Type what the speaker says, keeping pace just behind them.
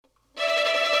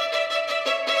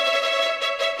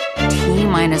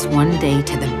minus 1 day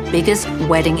to the biggest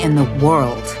wedding in the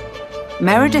world.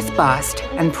 Meredith Bast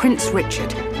and Prince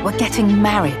Richard were getting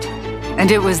married,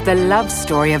 and it was the love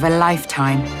story of a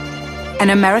lifetime.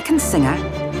 An American singer,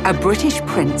 a British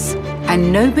prince,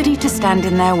 and nobody to stand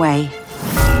in their way.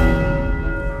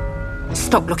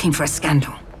 Stop looking for a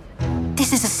scandal.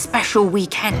 This is a special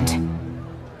weekend.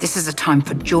 This is a time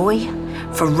for joy,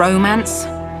 for romance,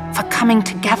 for coming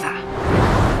together.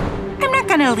 I'm not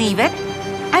gonna leave it.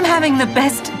 I'm having the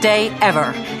best day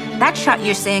ever. That shot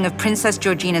you're seeing of Princess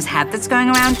Georgina's hat that's going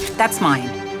around, that's mine.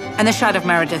 And the shot of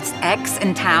Meredith's ex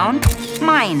in town,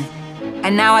 mine.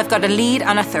 And now I've got a lead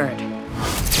on a third.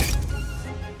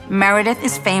 Meredith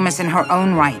is famous in her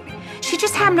own right. She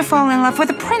just happened to fall in love with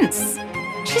a prince.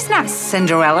 She's not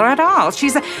Cinderella at all.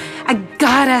 She's a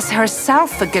goddess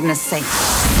herself, for goodness sake.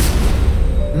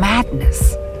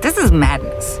 Madness. This is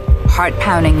madness.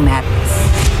 Heart-pounding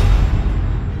madness.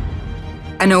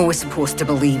 I know we're supposed to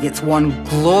believe it's one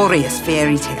glorious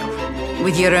fairy tale,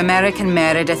 with your American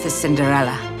Meredith as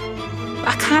Cinderella. But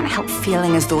I can't help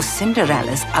feeling as though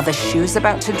Cinderella's are the shoes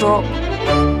about to drop.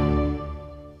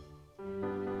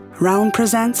 Realm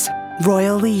presents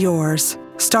Royally Yours,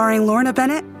 starring Lorna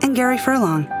Bennett and Gary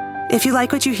Furlong. If you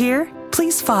like what you hear,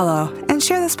 please follow and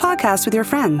share this podcast with your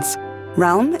friends.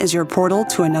 Realm is your portal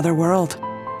to another world.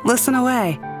 Listen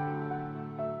away.